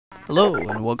Hello,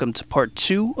 and welcome to part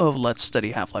 2 of Let's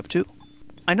Study Half-Life 2.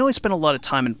 I know I spent a lot of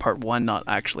time in part 1 not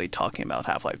actually talking about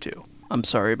Half-Life 2. I'm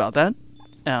sorry about that,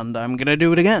 and I'm gonna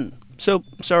do it again. So,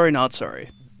 sorry not sorry.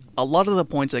 A lot of the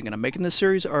points I'm gonna make in this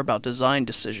series are about design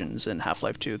decisions in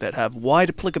Half-Life 2 that have wide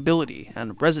applicability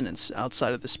and resonance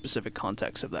outside of the specific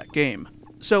context of that game.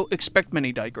 So expect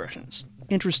many digressions.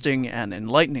 Interesting and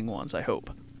enlightening ones, I hope.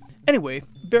 Anyway,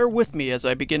 bear with me as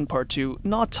I begin part 2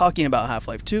 not talking about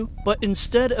Half-Life 2, but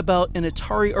instead about an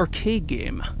Atari arcade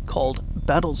game called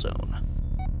Battlezone.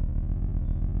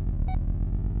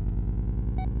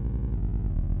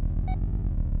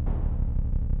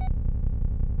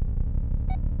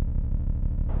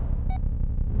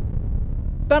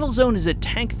 Battlezone is a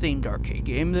tank-themed arcade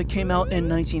game that came out in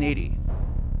 1980.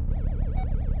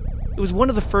 It was one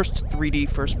of the first 3D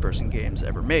first-person games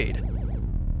ever made.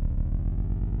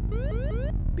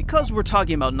 Because we're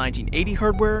talking about 1980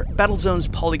 hardware, Battlezone's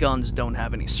polygons don't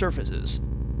have any surfaces.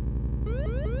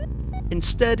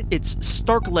 Instead, its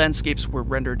stark landscapes were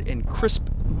rendered in crisp,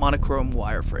 monochrome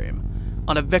wireframe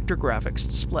on a vector graphics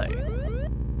display.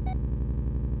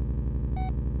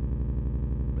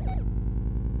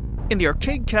 In the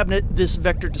arcade cabinet, this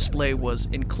vector display was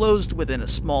enclosed within a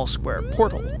small square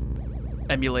portal,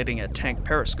 emulating a tank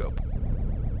periscope.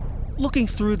 Looking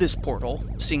through this portal,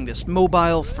 seeing this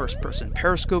mobile, first-person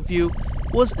periscope view,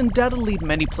 was undoubtedly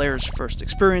many players' first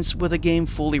experience with a game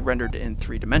fully rendered in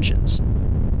 3 dimensions.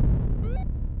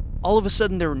 All of a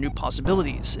sudden, there were new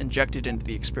possibilities injected into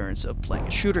the experience of playing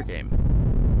a shooter game.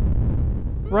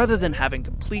 Rather than having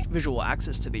complete visual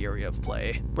access to the area of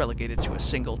play, relegated to a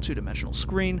single 2-dimensional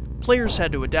screen, players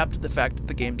had to adapt to the fact that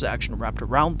the game's action wrapped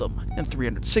around them in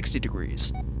 360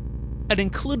 degrees. And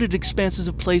included expanses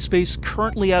of play space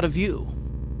currently out of view,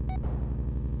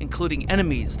 including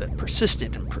enemies that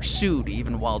persisted and pursued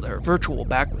even while their virtual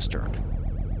back was turned.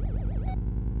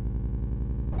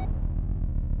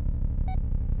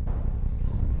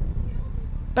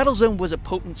 Battlezone was a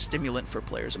potent stimulant for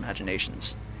players'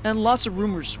 imaginations, and lots of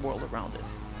rumors swirled around it.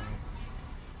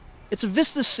 Its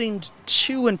vista seemed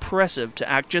too impressive to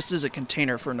act just as a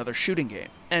container for another shooting game,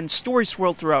 and stories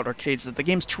swirled throughout arcades that the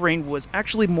game's terrain was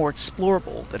actually more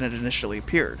explorable than it initially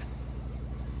appeared.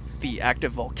 The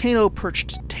active volcano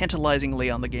perched tantalizingly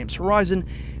on the game's horizon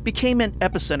became an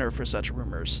epicenter for such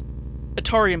rumors.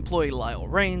 Atari employee Lyle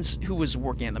Rains, who was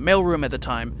working in the mailroom at the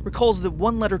time, recalls that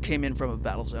one letter came in from a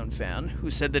Battlezone fan who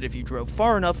said that if you drove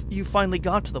far enough, you finally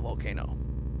got to the volcano.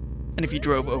 And if you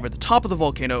drove over the top of the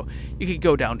volcano, you could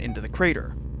go down into the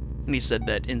crater. And he said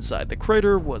that inside the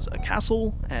crater was a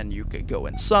castle, and you could go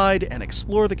inside and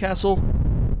explore the castle.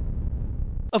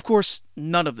 Of course,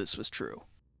 none of this was true.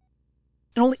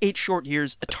 In only 8 short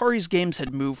years, Atari's games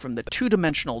had moved from the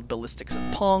 2-dimensional ballistics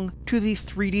of Pong to the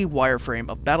 3D wireframe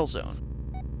of Battlezone.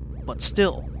 But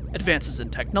still, advances in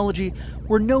technology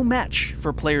were no match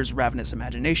for players' ravenous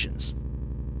imaginations.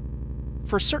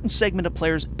 For a certain segment of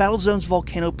players, Battlezone's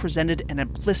volcano presented an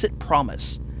implicit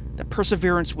promise that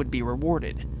perseverance would be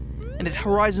rewarded, and that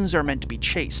horizons are meant to be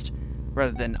chased,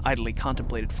 rather than idly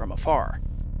contemplated from afar.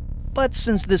 But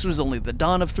since this was only the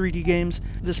dawn of 3D games,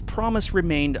 this promise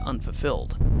remained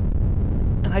unfulfilled.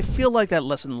 And I feel like that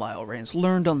lesson Lyle Rains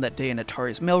learned on that day in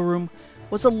Atari's mailroom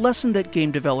was a lesson that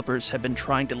game developers have been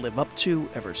trying to live up to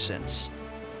ever since.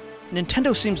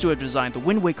 Nintendo seems to have designed the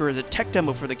Wind Waker as a tech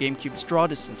demo for the GameCube's draw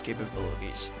distance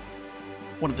capabilities.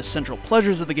 One of the central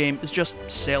pleasures of the game is just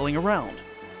sailing around,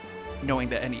 knowing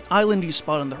that any island you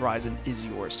spot on the horizon is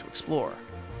yours to explore.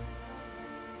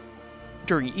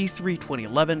 During E3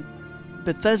 2011,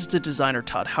 Bethesda designer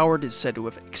Todd Howard is said to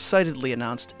have excitedly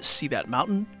announced, "See that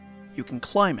mountain? You can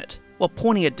climb it," while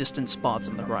pointing at distant spots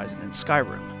on the horizon in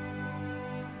Skyrim.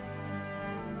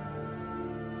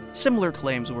 Similar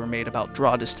claims were made about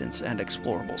draw distance and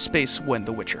explorable space when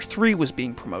The Witcher 3 was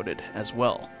being promoted as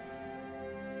well.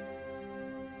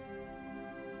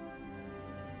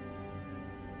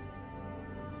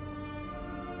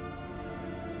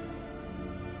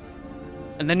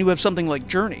 And then you have something like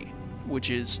Journey, which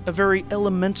is a very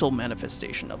elemental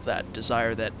manifestation of that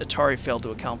desire that Atari failed to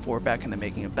account for back in the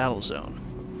making of Battlezone.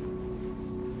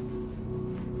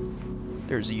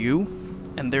 There's you,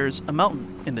 and there's a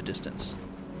mountain in the distance.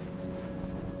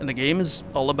 And the game is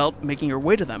all about making your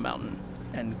way to that mountain,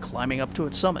 and climbing up to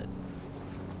its summit.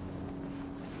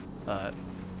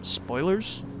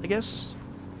 Spoilers, I guess?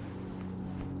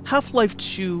 Half-Life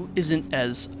 2 isn't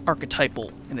as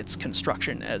archetypal in its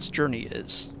construction as Journey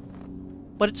is,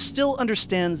 but it still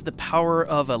understands the power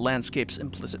of a landscape's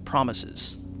implicit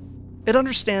promises. It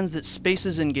understands that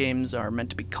spaces in games are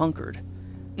meant to be conquered,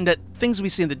 and that things we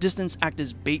see in the distance act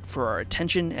as bait for our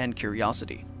attention and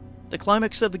curiosity. The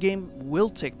climax of the game will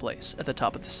take place at the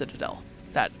top of the Citadel,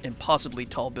 that impossibly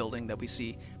tall building that we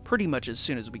see pretty much as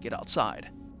soon as we get outside.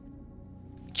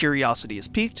 Curiosity is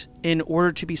piqued in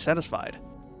order to be satisfied.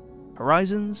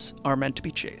 Horizons are meant to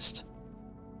be chased.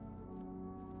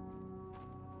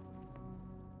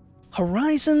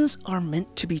 Horizons are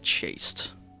meant to be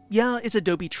chased. Yeah, it's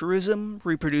Adobe truism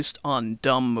reproduced on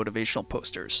dumb motivational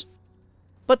posters.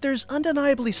 But there's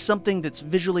undeniably something that's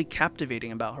visually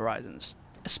captivating about Horizons,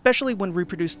 especially when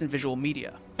reproduced in visual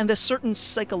media, and the certain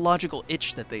psychological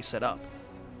itch that they set up.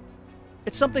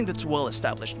 It's something that's well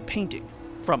established in painting,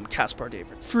 from Caspar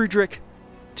David Friedrich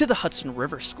to the Hudson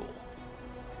River School.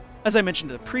 As I mentioned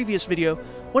in the previous video,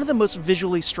 one of the most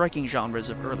visually striking genres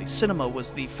of early cinema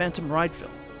was the Phantom Ride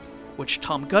film, which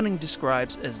Tom Gunning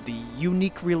describes as the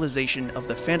unique realization of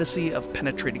the fantasy of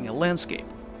penetrating a landscape,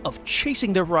 of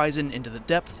chasing the horizon into the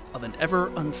depth of an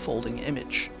ever-unfolding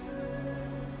image.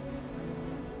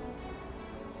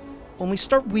 When we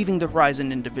start weaving the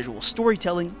horizon into visual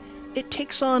storytelling, it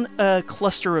takes on a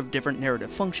cluster of different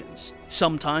narrative functions.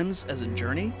 Sometimes, as in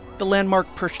Journey, the landmark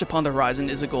perched upon the horizon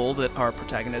is a goal that our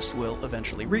protagonist will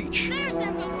eventually reach. There's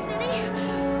Emerald City!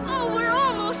 Oh, we're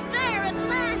almost there at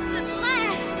last, at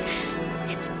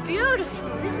last! It's beautiful,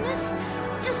 isn't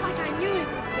it? Just like I knew it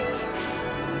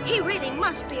would be. He really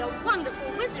must be a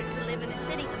wonderful wizard to live in a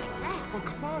city like that. Oh,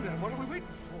 come on then, what are we waiting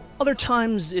for? Other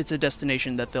times, it's a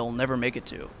destination that they'll never make it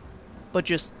to. But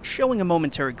just showing a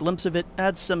momentary glimpse of it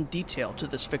adds some detail to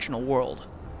this fictional world,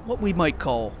 what we might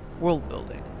call world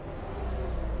building.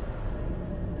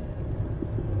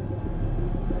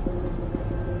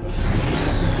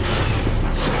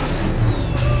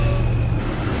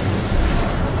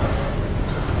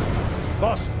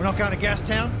 Boss, we're not going to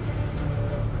Gastown?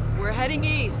 We're heading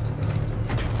east.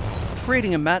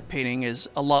 Creating a matte painting is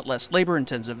a lot less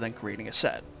labor-intensive than creating a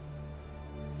set.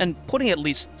 And putting at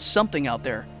least something out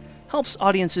there helps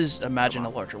audiences imagine a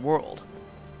larger world.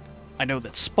 I know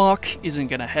that Spock isn't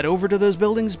going to head over to those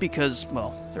buildings because,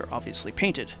 well, they're obviously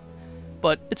painted.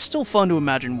 But it's still fun to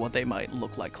imagine what they might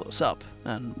look like close up,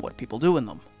 and what people do in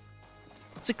them.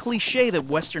 It's a cliche that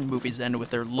Western movies end with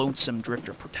their lonesome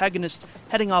drifter protagonist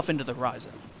heading off into the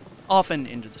horizon, often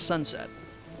into the sunset.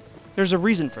 There's a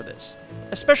reason for this,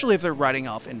 especially if they're riding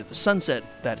off into the sunset,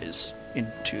 that is,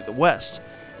 into the west.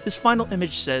 This final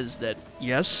image says that,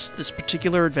 yes, this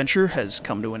particular adventure has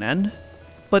come to an end,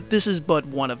 but this is but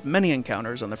one of many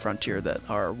encounters on the frontier that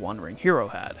our wandering hero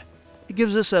had. It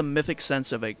gives us a mythic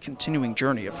sense of a continuing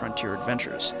journey of frontier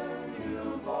adventures,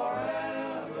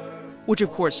 which of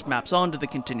course maps onto the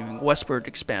continuing westward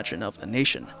expansion of the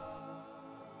nation.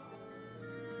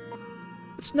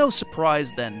 It's no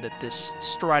surprise then that this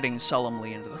striding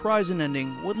solemnly into the horizon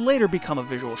ending would later become a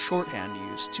visual shorthand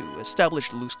used to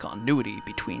establish loose continuity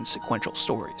between sequential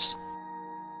stories.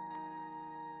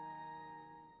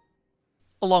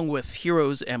 Along with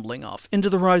heroes ambling off into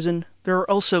the horizon, there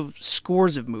are also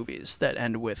scores of movies that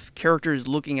end with characters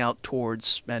looking out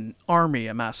towards an army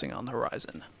amassing on the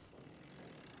horizon,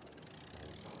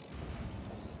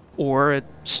 or a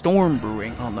storm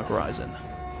brewing on the horizon.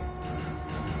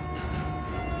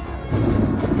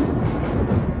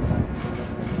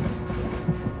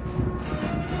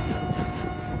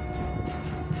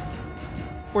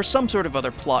 Or some sort of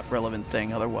other plot-relevant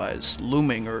thing otherwise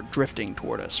looming or drifting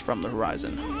toward us from the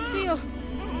horizon. Theo!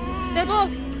 The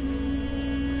boat!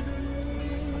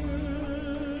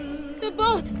 The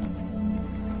boat!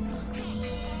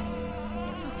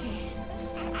 It's okay.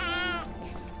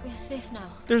 We're safe now.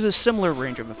 There's a similar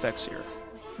range of effects here.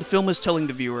 The film is telling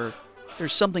the viewer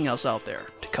there's something else out there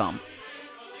to come.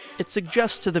 It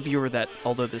suggests to the viewer that,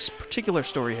 although this particular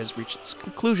story has reached its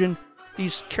conclusion,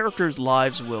 these characters'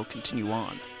 lives will continue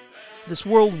on. This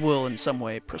world will in some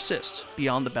way persist,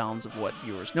 beyond the bounds of what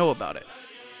viewers know about it.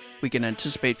 We can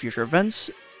anticipate future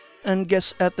events, and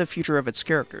guess at the future of its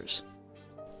characters.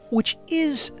 Which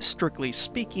is, strictly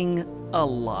speaking, a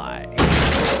lie.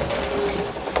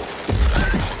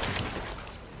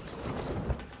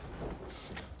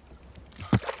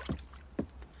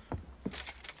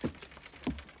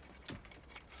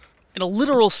 In a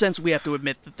literal sense, we have to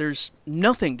admit that there's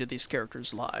nothing to these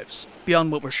characters' lives,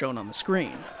 beyond what we're shown on the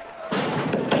screen.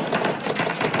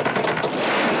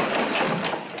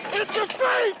 It's a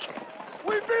fake!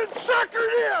 We've been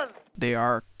suckered in! They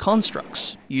are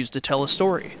constructs used to tell a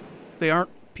story. They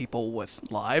aren't people with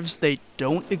lives. They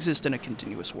don't exist in a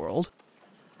continuous world.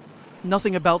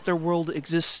 Nothing about their world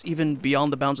exists even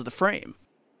beyond the bounds of the frame,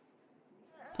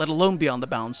 let alone beyond the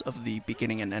bounds of the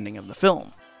beginning and ending of the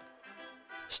film.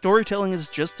 Storytelling is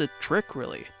just a trick,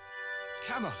 really.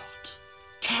 Camelot.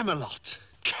 Camelot.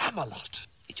 Camelot.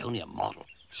 It's only a model.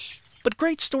 Shh. But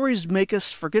great stories make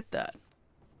us forget that.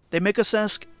 They make us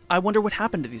ask, I wonder what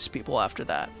happened to these people after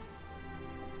that.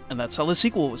 And that's how the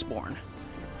sequel was born.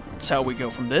 It's how we go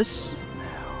from this...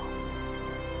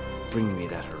 Bring me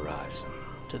that horizon.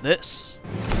 ...to this.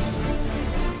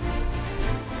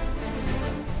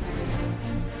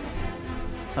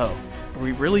 Oh, are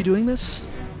we really doing this?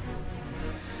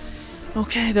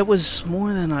 Okay, that was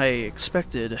more than I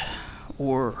expected,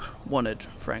 or wanted,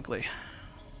 frankly.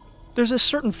 There's a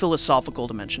certain philosophical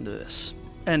dimension to this,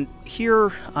 and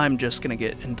here I'm just gonna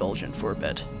get indulgent for a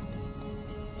bit.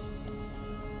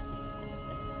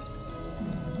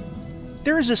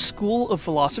 There is a school of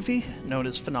philosophy known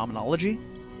as phenomenology.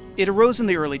 It arose in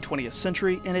the early 20th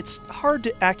century, and it's hard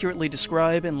to accurately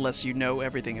describe unless you know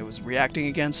everything it was reacting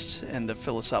against and the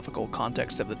philosophical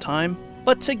context of the time.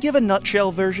 But to give a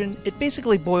nutshell version, it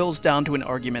basically boils down to an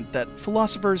argument that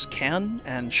philosophers can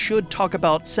and should talk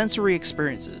about sensory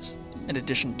experiences, in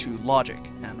addition to logic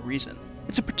and reason.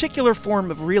 It's a particular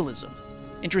form of realism,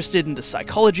 interested in the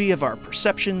psychology of our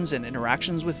perceptions and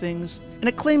interactions with things, and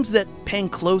it claims that paying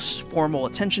close, formal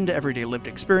attention to everyday lived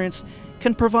experience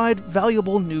can provide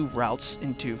valuable new routes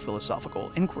into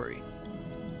philosophical inquiry.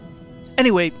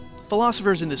 Anyway,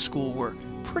 philosophers in this school were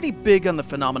pretty big on the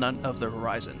phenomenon of the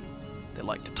horizon. They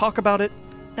like to talk about it,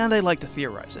 and they like to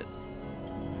theorize it.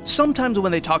 Sometimes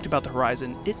when they talked about the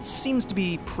horizon, it seems to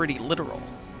be pretty literal.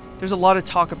 There's a lot of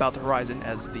talk about the horizon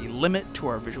as the limit to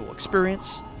our visual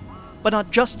experience, but not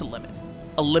just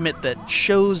a limit that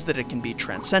shows that it can be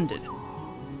transcended.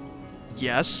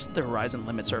 Yes, the horizon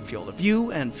limits our field of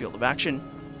view and field of action,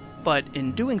 but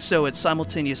in doing so it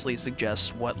simultaneously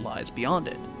suggests what lies beyond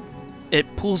it.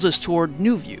 It pulls us toward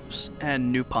new views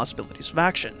and new possibilities of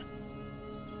action.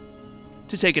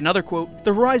 To take another quote,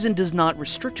 the horizon does not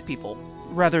restrict people,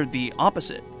 rather the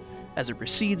opposite. As it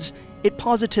recedes, it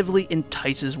positively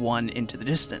entices one into the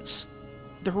distance.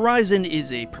 The horizon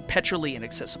is a perpetually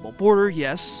inaccessible border,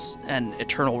 yes, an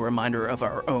eternal reminder of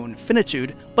our own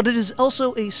finitude, but it is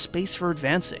also a space for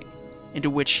advancing, into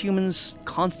which humans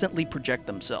constantly project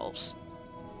themselves.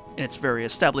 In its very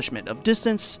establishment of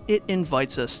distance, it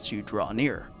invites us to draw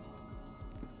near.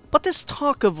 But this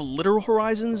talk of literal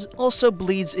horizons also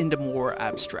bleeds into more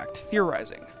abstract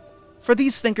theorizing. For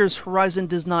these thinkers, horizon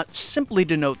does not simply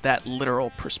denote that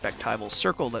literal perspectival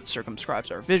circle that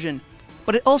circumscribes our vision,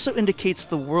 but it also indicates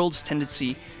the world's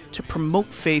tendency to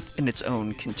promote faith in its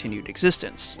own continued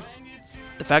existence.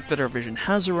 The fact that our vision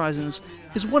has horizons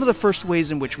is one of the first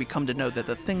ways in which we come to know that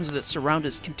the things that surround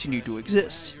us continue to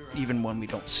exist, even when we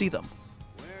don't see them.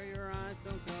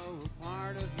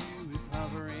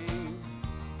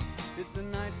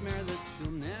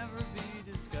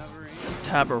 To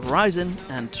have a horizon,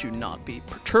 and to not be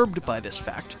perturbed by this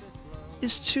fact,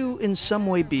 is to in some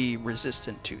way be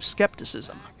resistant to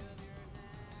skepticism.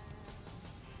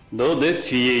 너 내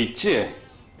뒤에 있지?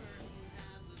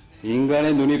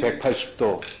 인간의 눈이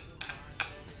 180도.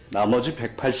 나머지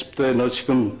 180도에 너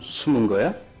지금 숨은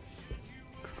거야?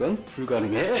 그건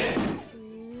불가능해.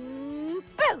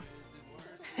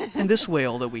 In this way,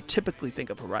 although we typically think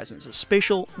of horizons as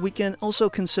spatial, we can also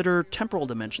consider temporal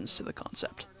dimensions to the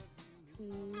concept.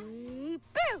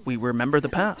 We remember the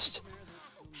past.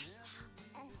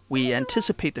 We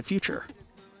anticipate the future.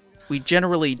 We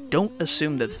generally don't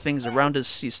assume that the things around us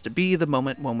cease to be the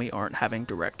moment when we aren't having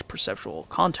direct perceptual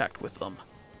contact with them.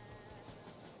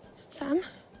 Sam?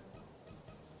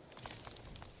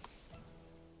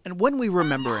 And when we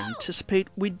remember and anticipate,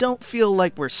 we don't feel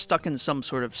like we're stuck in some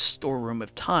sort of storeroom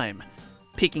of time,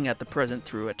 peeking at the present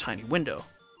through a tiny window.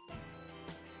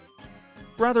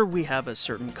 Rather, we have a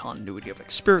certain continuity of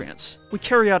experience. We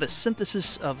carry out a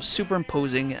synthesis of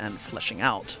superimposing and fleshing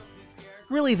out.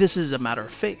 Really, this is a matter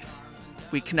of faith.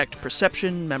 We connect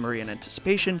perception, memory, and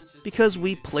anticipation because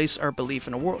we place our belief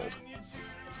in a world.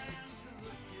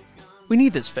 We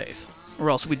need this faith, or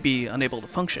else we'd be unable to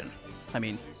function. I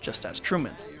mean, just as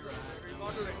Truman.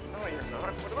 What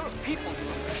are those people doing?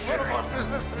 None of our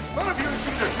business. It's none of your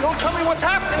business. Don't tell me what's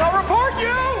happening. I'll report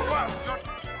you!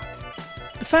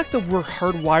 The fact that we're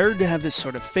hardwired to have this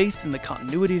sort of faith in the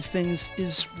continuity of things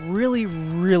is really,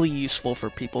 really useful for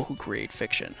people who create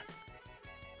fiction.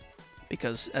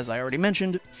 Because, as I already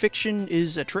mentioned, fiction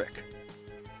is a trick.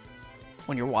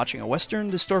 When you're watching a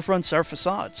Western, the storefronts are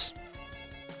facades.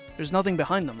 There's nothing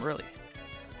behind them, really.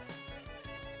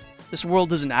 This world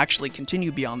doesn't actually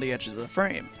continue beyond the edges of the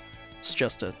frame. It's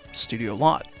just a studio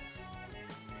lot.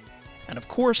 And of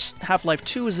course, Half-Life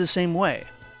 2 is the same way.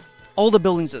 All the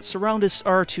buildings that surround us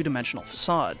are two-dimensional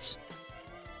facades.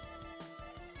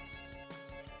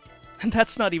 And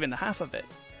that's not even the half of it.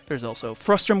 There's also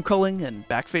frustum culling, and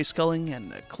backface culling,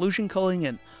 and occlusion culling,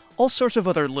 and all sorts of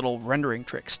other little rendering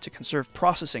tricks to conserve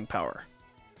processing power.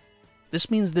 This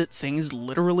means that things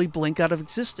literally blink out of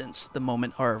existence the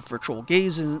moment our virtual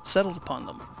gaze isn't settled upon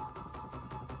them.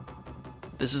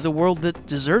 This is a world that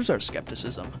deserves our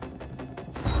skepticism.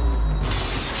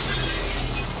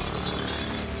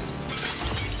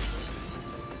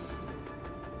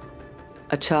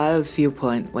 A child's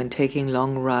viewpoint when taking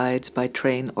long rides by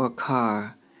train or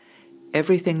car.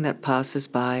 Everything that passes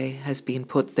by has been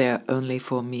put there only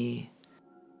for me.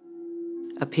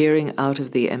 Appearing out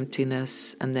of the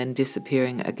emptiness and then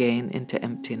disappearing again into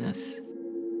emptiness.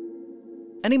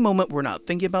 Any moment we're not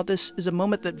thinking about this is a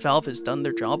moment that Valve has done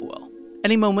their job well.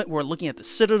 Any moment we're looking at the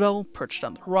Citadel, perched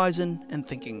on the horizon, and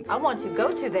thinking, I want to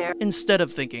go to there. Instead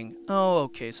of thinking, oh,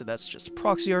 okay, so that's just a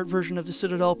proxy art version of the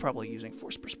Citadel, probably using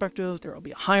forced perspective, there will be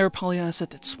a higher poly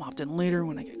asset that's swapped in later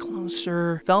when I get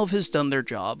closer. Valve has done their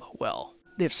job well.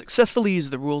 They have successfully used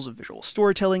the rules of visual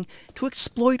storytelling to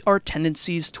exploit our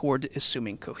tendencies toward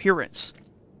assuming coherence,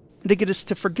 and to get us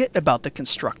to forget about the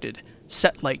constructed,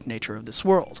 set-like nature of this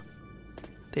world.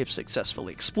 They have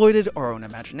successfully exploited our own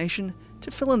imagination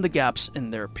to fill in the gaps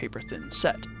in their paper-thin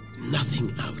set.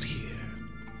 Nothing out here.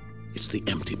 It's the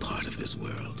empty part of this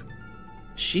world.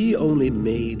 She only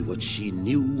made what she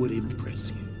knew would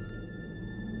impress you.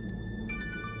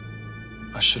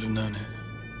 I should have known it.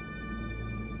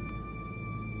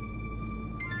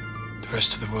 The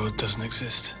rest of the world doesn't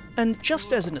exist. And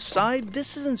just as an aside,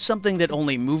 this isn't something that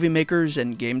only movie makers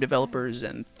and game developers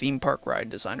and theme park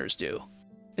ride designers do.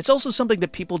 It's also something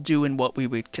that people do in what we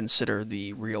would consider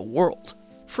the real world.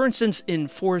 For instance, in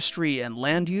forestry and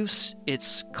land use,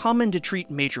 it's common to treat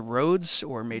major roads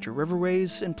or major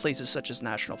riverways in places such as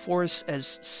national forests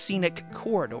as scenic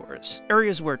corridors,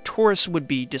 areas where tourists would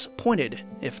be disappointed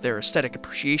if their aesthetic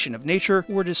appreciation of nature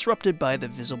were disrupted by the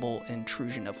visible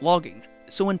intrusion of logging.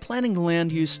 So when planning land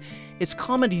use, it's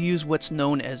common to use what's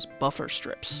known as buffer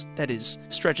strips, that is,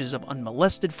 stretches of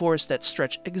unmolested forest that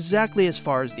stretch exactly as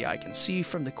far as the eye can see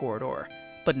from the corridor,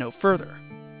 but no further.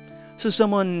 So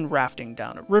someone rafting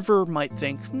down a river might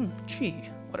think, gee,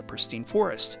 what a pristine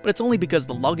forest. But it's only because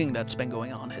the logging that's been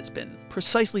going on has been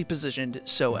precisely positioned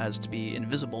so as to be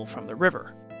invisible from the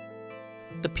river.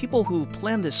 The people who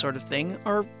plan this sort of thing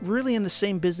are really in the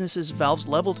same business as Valve's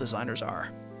level designers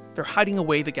are. They're hiding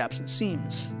away the gaps and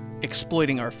seams,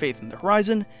 exploiting our faith in the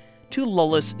horizon to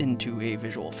lull us into a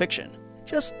visual fiction.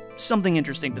 Just something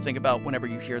interesting to think about whenever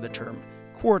you hear the term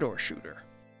corridor shooter.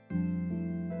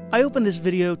 I opened this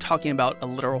video talking about a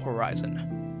literal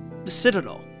horizon. The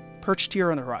Citadel, perched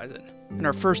here on the horizon, and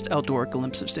our first outdoor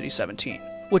glimpse of City 17,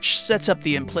 which sets up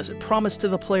the implicit promise to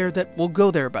the player that we'll go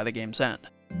there by the game's end.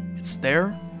 It's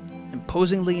there,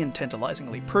 imposingly and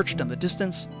tantalizingly perched in the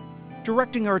distance,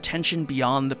 directing our attention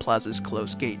beyond the plaza's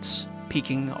closed gates,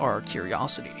 piquing our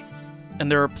curiosity.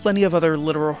 And there are plenty of other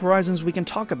literal horizons we can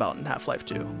talk about in Half-Life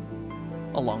 2.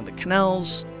 Along the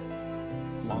canals,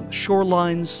 along the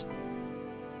shorelines.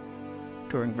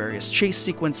 During various chase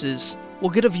sequences,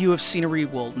 we'll get a view of scenery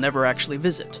we'll never actually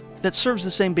visit, that serves the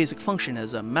same basic function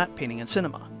as a matte painting in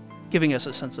cinema, giving us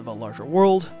a sense of a larger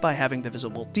world by having the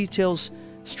visible details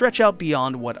stretch out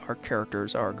beyond what our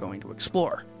characters are going to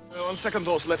explore. On second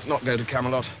thoughts, let's not go to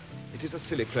Camelot. It is a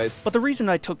silly place. But the reason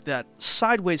I took that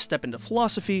sideways step into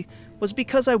philosophy was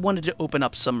because I wanted to open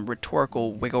up some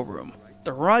rhetorical wiggle room.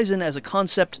 The horizon as a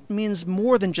concept means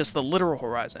more than just the literal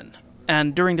horizon.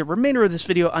 And during the remainder of this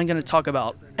video, I'm going to talk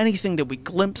about anything that we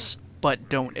glimpse but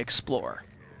don't explore.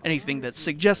 Anything that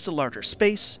suggests a larger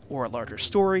space, or a larger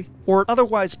story, or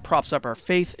otherwise props up our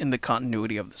faith in the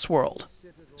continuity of this world.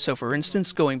 So for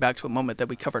instance, going back to a moment that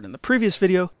we covered in the previous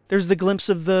video, there's the glimpse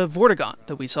of the Vortigaunt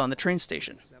that we saw in the train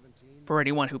station. For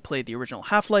anyone who played the original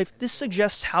Half-Life, this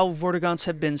suggests how Vortigaunts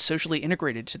have been socially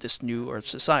integrated to this new Earth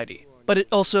society. But it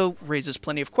also raises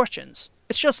plenty of questions.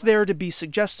 It's just there to be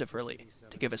suggestive, really,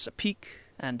 to give us a peek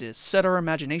and to set our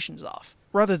imaginations off,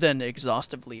 rather than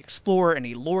exhaustively explore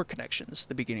any lore connections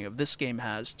the beginning of this game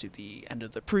has to the end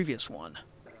of the previous one.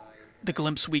 The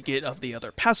glimpse we get of the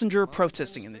other passenger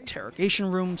protesting in the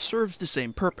interrogation room serves the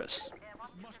same purpose.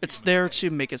 It's there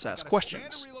to make us ask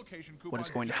questions. What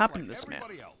is going to happen to this man?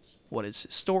 What is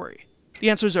his story? The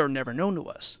answers are never known to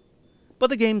us, but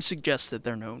the game suggests that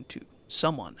they're known to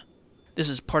someone. This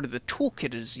is part of the toolkit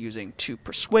it is using to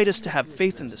persuade us to have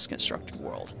faith in this constructed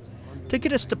world, to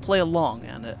get us to play along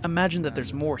and imagine that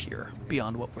there's more here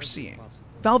beyond what we're seeing.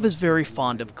 Valve is very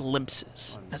fond of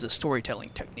glimpses as a storytelling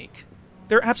technique.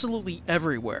 They're absolutely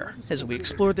everywhere as we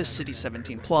explore this City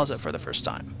 17 plaza for the first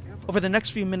time. Over the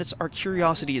next few minutes, our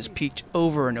curiosity is piqued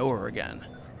over and over again.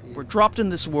 We're dropped in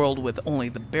this world with only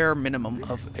the bare minimum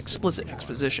of explicit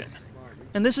exposition.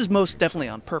 And this is most definitely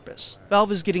on purpose.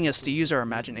 Valve is getting us to use our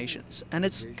imaginations, and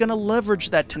it's gonna leverage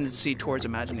that tendency towards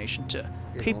imagination to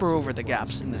paper over the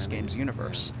gaps in this game's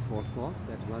universe.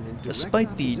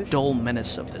 Despite the dull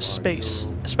menace of this space,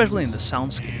 especially in the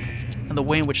soundscape, and the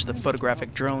way in which the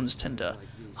photographic drones tend to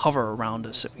hover around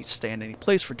us if we stay in any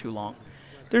place for too long,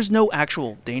 there's no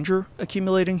actual danger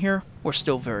accumulating here. We're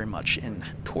still very much in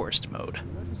tourist mode.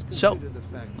 So,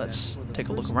 let's take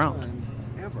a look around.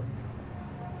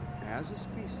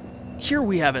 Here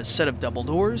we have a set of double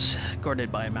doors,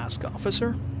 guarded by a masked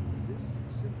officer.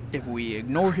 If we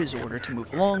ignore his order to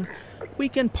move along, we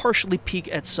can partially peek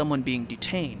at someone being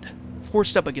detained,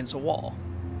 forced up against a wall.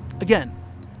 Again,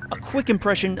 a quick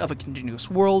impression of a continuous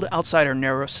world outside our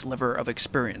narrow sliver of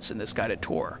experience in this guided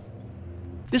tour.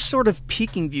 This sort of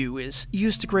peeking view is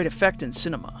used to great effect in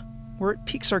cinema, where it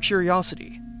piques our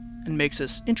curiosity and makes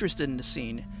us interested in the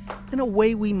scene in a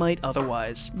way we might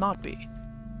otherwise not be.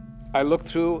 I look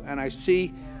through and I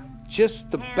see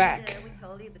just the back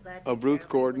of Ruth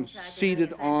Gordon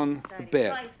seated on the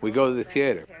bed. We go to the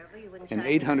theater, and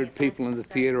 800 people in the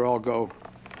theater all go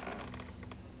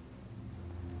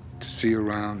to see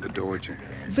around the doorway.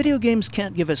 Video games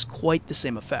can't give us quite the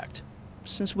same effect,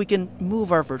 since we can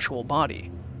move our virtual body.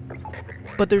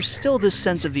 But there's still this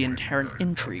sense of the inherent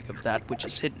intrigue of that which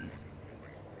is hidden,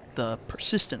 the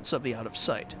persistence of the out of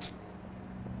sight.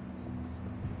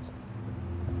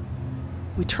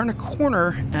 We turn a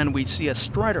corner and we see a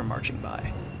strider marching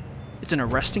by. It's an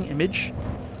arresting image,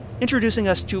 introducing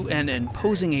us to an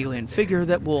imposing alien figure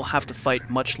that we'll have to fight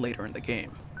much later in the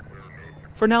game.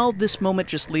 For now, this moment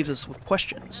just leaves us with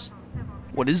questions.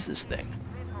 What is this thing?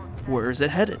 Where is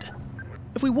it headed?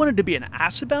 If we wanted to be an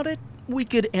ass about it, we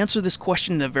could answer this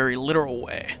question in a very literal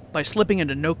way, by slipping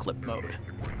into no-clip mode.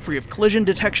 Free of collision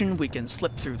detection, we can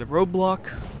slip through the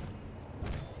roadblock.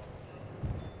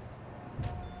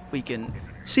 We can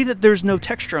see that there's no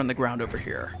texture on the ground over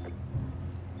here,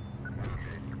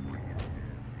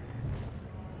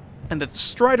 and that the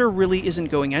strider really isn't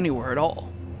going anywhere at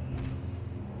all.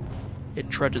 It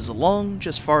trudges along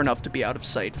just far enough to be out of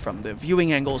sight from the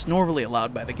viewing angles normally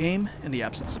allowed by the game in the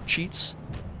absence of cheats.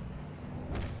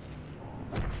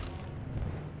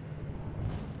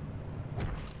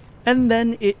 And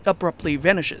then it abruptly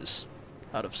vanishes.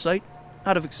 Out of sight,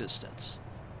 out of existence.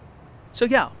 So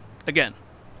yeah, again,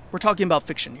 we're talking about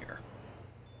fiction here.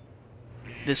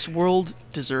 This world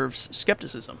deserves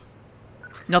skepticism.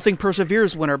 Nothing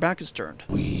perseveres when our back is turned.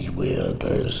 We will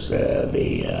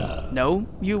persevere. No,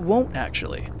 you won't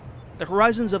actually. The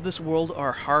horizons of this world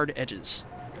are hard edges,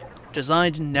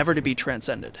 designed never to be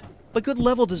transcended. But good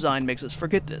level design makes us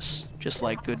forget this, just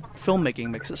like good filmmaking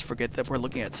makes us forget that we're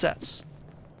looking at sets.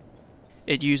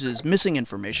 It uses missing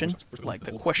information, like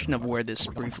the question of where this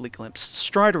briefly glimpsed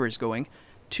strider is going,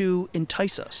 to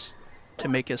entice us, to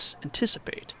make us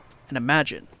anticipate and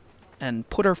imagine, and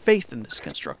put our faith in this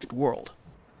constructed world.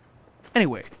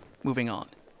 Anyway, moving on.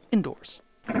 Indoors.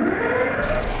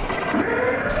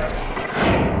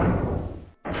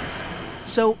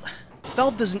 So,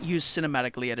 Valve doesn't use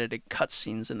cinematically edited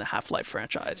cutscenes in the Half-Life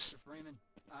franchise.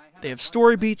 They have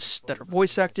story beats that are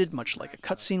voice acted, much like a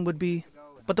cutscene would be,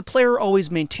 but the player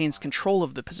always maintains control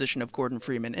of the position of Gordon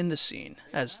Freeman in the scene,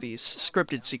 as these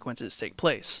scripted sequences take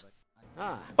place.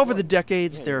 Over the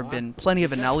decades, there have been plenty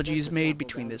of analogies made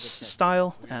between this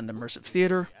style and immersive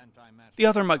theater. The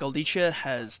author Michael Dietschy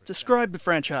has described the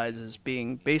franchise as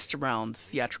being based around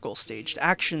theatrical staged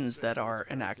actions that are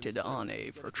enacted on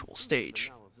a virtual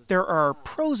stage. There are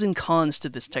pros and cons to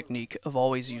this technique of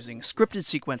always using scripted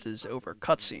sequences over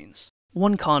cutscenes.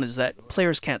 One con is that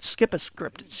players can't skip a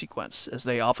scripted sequence, as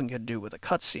they often can do with a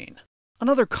cutscene.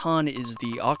 Another con is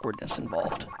the awkwardness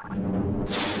involved.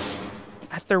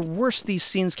 At their worst, these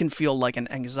scenes can feel like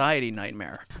an anxiety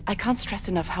nightmare. I can't stress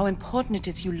enough how important it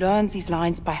is you learn these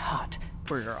lines by heart.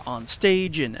 Where you're on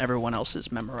stage and everyone else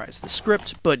has memorized the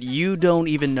script, but you don't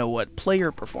even know what play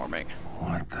you're performing.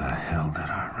 What the hell did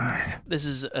I write? This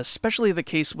is especially the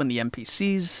case when the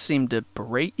NPCs seem to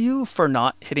berate you for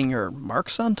not hitting your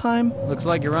marks on time. Looks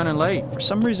like you're running late. For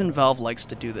some reason, Valve likes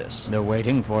to do this. They're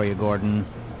waiting for you, Gordon.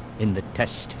 In the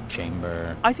test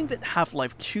chamber. I think that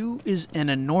Half-Life 2 is an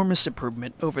enormous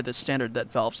improvement over the standard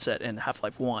that Valve set in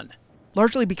Half-Life 1,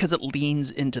 largely because it leans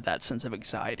into that sense of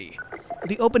anxiety.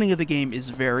 The opening of the game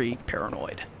is very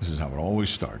paranoid. This is how it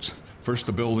always starts. First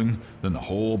the building, then the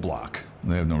whole block.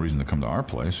 They have no reason to come to our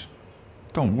place.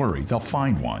 Don't worry, they'll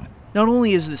find one. Not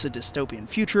only is this a dystopian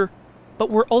future, but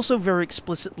we're also very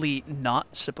explicitly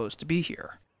not supposed to be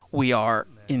here. We are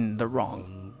in the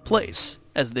wrong place,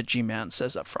 as the G-Man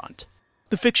says up front.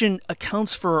 The fiction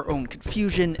accounts for our own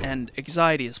confusion and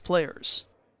anxiety as players.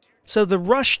 So the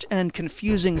rushed and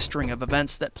confusing string of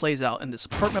events that plays out in this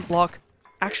apartment block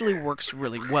actually works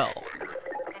really well.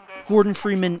 Gordon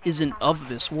Freeman isn't of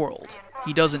this world.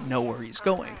 He doesn't know where he's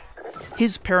going.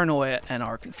 His paranoia and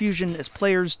our confusion as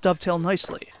players dovetail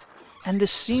nicely, and this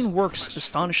scene works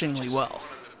astonishingly well.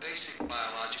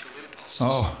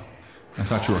 Oh, I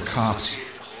thought you were cops.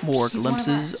 More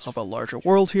glimpses of a larger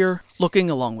world here,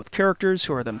 looking along with characters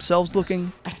who are themselves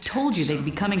looking. I told you they'd be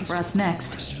coming for us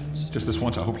next. Just this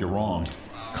once, I hope you're wrong.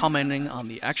 Commenting on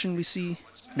the action we see,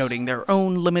 noting their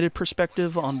own limited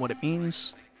perspective on what it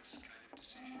means.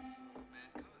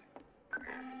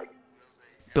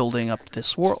 Building up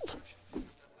this world.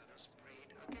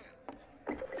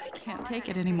 I can't take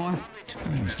it anymore.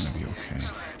 Everything's gonna be okay.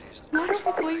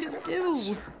 What are we going to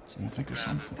do? We'll think of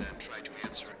something.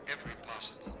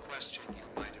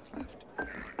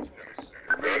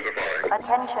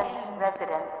 Attention,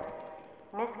 residents.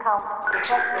 Miscount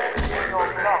detected in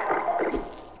your block.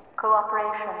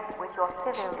 Cooperation with your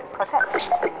civil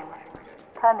protection team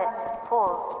permits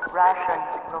full ration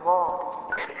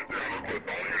reward.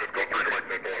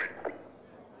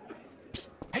 Psst.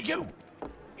 Hey, you!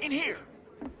 In here!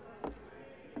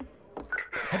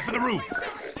 Head for the roof.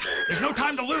 There's no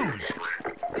time to lose.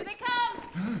 Here they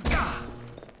come!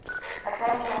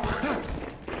 Attention.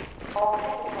 All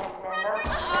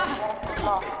citizens in those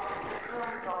blocks.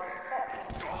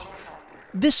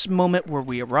 This moment where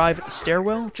we arrive at the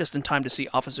stairwell, just in time to see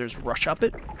officers rush up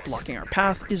it, blocking our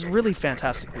path, is really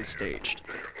fantastically staged.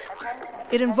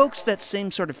 It invokes that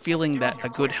same sort of feeling that a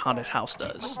good haunted house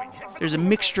does. There's a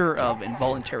mixture of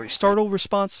involuntary startle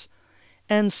response,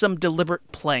 and some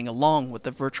deliberate playing along with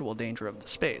the virtual danger of the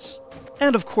space.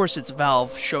 And of course it's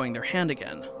Valve showing their hand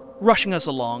again, rushing us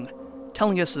along,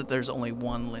 telling us that there's only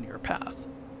one linear path.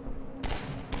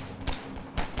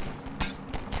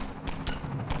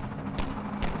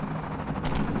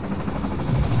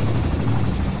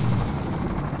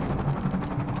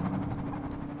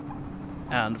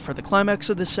 And for the climax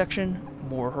of this section,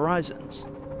 more horizons.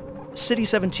 City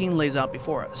 17 lays out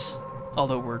before us,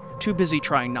 although we're too busy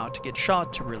trying not to get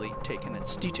shot to really take in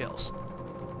its details.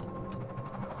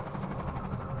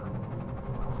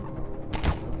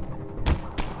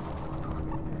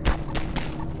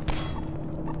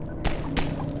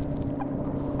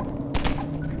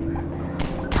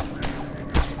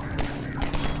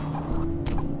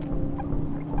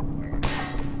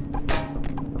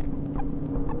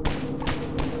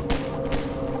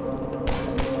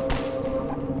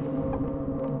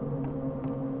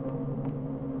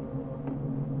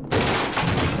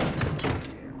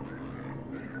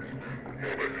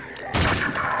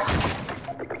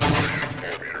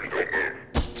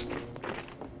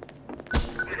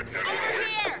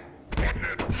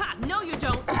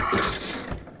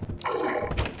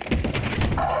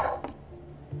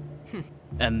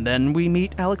 And then we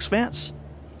meet Alex Vance,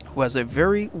 who has a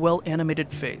very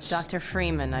well-animated face. Dr.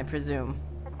 Freeman, I presume.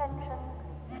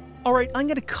 Alright, I'm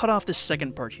going to cut off this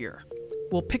second part here.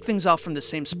 We'll pick things off from the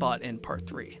same spot in part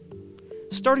 3.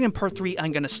 Starting in part 3,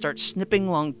 I'm going to start snipping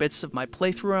long bits of my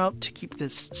playthrough out to keep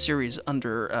this series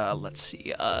under,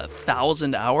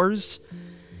 1,000 hours.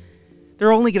 There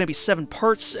are only going to be 7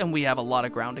 parts, and we have a lot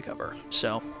of ground to cover,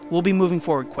 so we'll be moving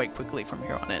forward quite quickly from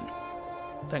here on in.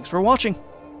 Thanks for watching!